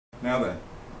Now then,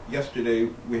 yesterday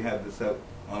we had this out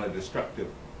on a destructive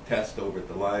test over at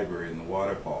the library in the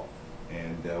waterfall.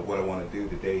 And what I want to do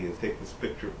today is take this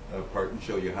picture apart and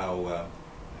show you how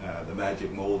the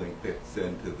Magic Moulding fits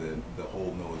into the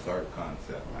whole Noah's Ark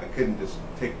concept. I couldn't just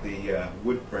take the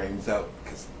wood frames out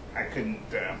because I couldn't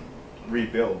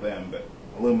rebuild them, but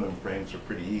aluminum frames are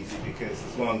pretty easy because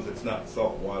as long as it's not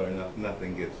salt water,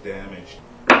 nothing gets damaged.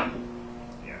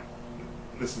 Yeah,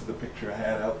 this is the picture I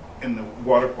had out in the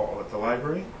waterfall at the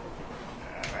library.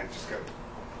 And I just got to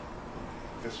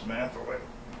dismantle it.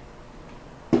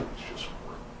 Let's just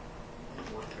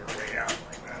work their way out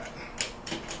like that.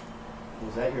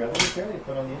 Was that your other material you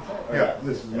put on the inside? Or Yeah,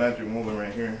 this is Magic Moulding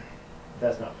right here.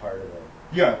 That's not part of it.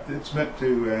 Yeah, it's meant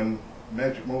to,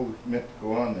 Magic Mold is meant to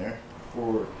go on there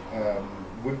for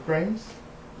wood frames.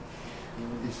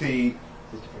 You see,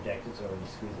 Just to protect it so when you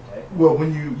squeeze it tight? well,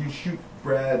 when you shoot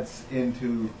brads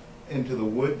into the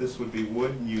wood, this would be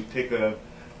wood, and you take a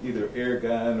either air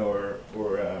gun or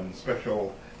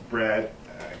special brad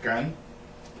gun,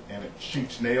 and it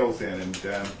shoots nails in, and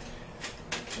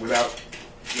without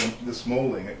this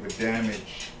molding, it would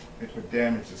damage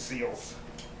the seals.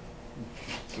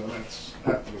 So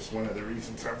that was one of the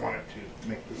reasons I wanted to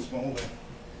make this molding.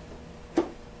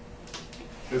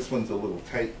 This one's a little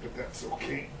tight, but that's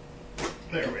okay.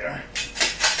 There we are.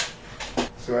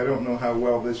 So I don't know how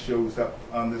well this shows up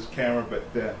on this camera, but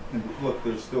look,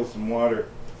 there's still some water,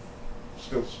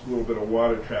 still a little bit of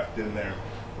water trapped in there.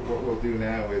 But what we'll do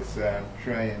now is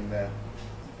try and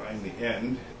find the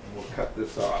end, and we'll cut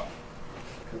this off.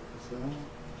 Cut this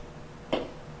off.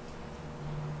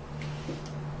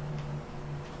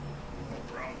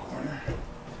 The brown corner.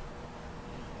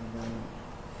 And then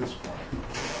this corner.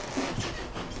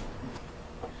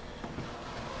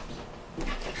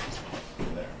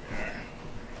 There we are.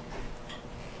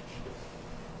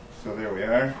 So there we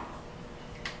are.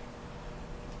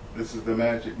 This is the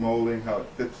Magic Moulding, how it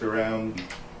fits around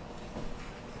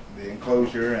the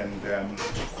enclosure, and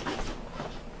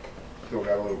still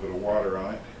got a little bit of water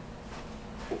on it.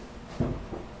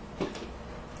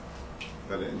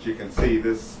 But as you can see,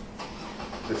 the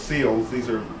seals, these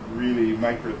are really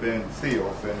micro thin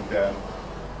seals, and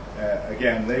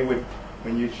again, they would,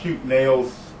 when you shoot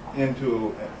nails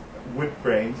into wood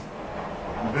frames,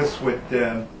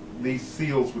 these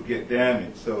seals would get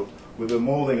damaged. So with the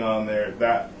molding on there,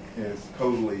 that is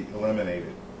totally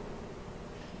eliminated.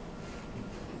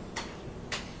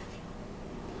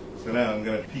 So now I'm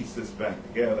going to piece this back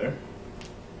together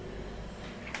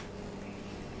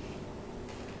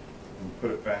and put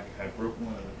it back. I broke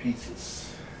one of the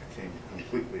pieces. It came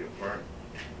completely apart,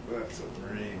 but it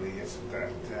really isn't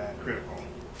that critical.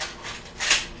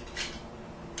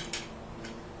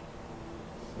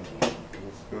 So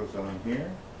this goes on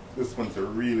here. This one's a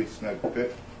really snug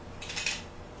fit.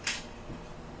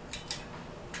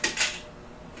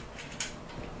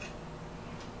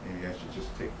 Maybe I should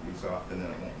just take these off, and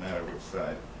then it won't matter which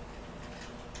side.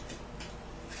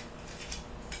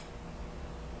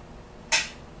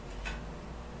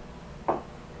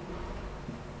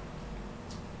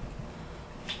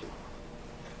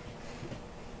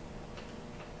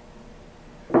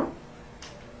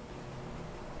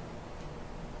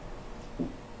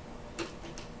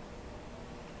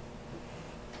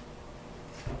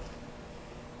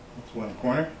 That's one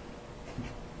corner.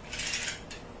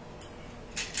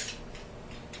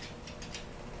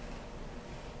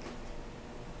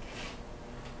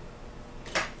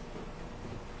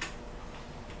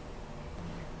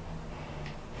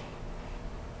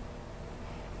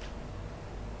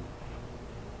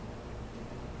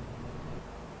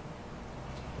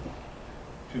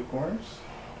 Two corners.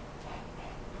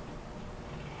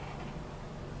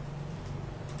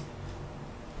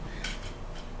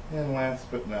 And last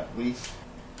but not least,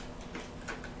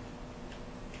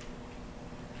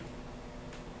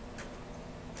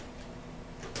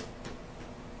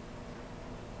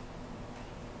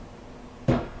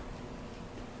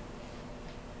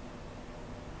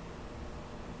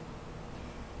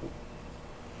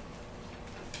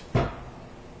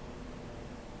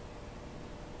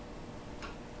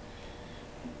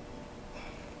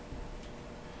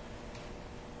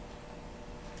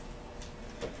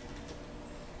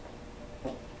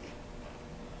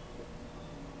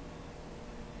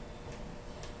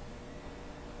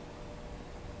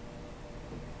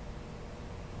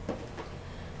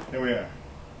 here we are,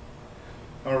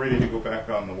 all ready to go back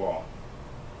on the wall.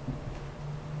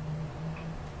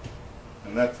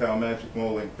 And that's how Magic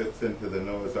Moulding fits into the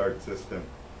Noah's Ark system.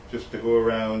 Just to go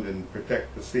around and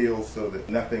protect the seals so that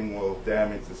nothing will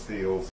damage the seals.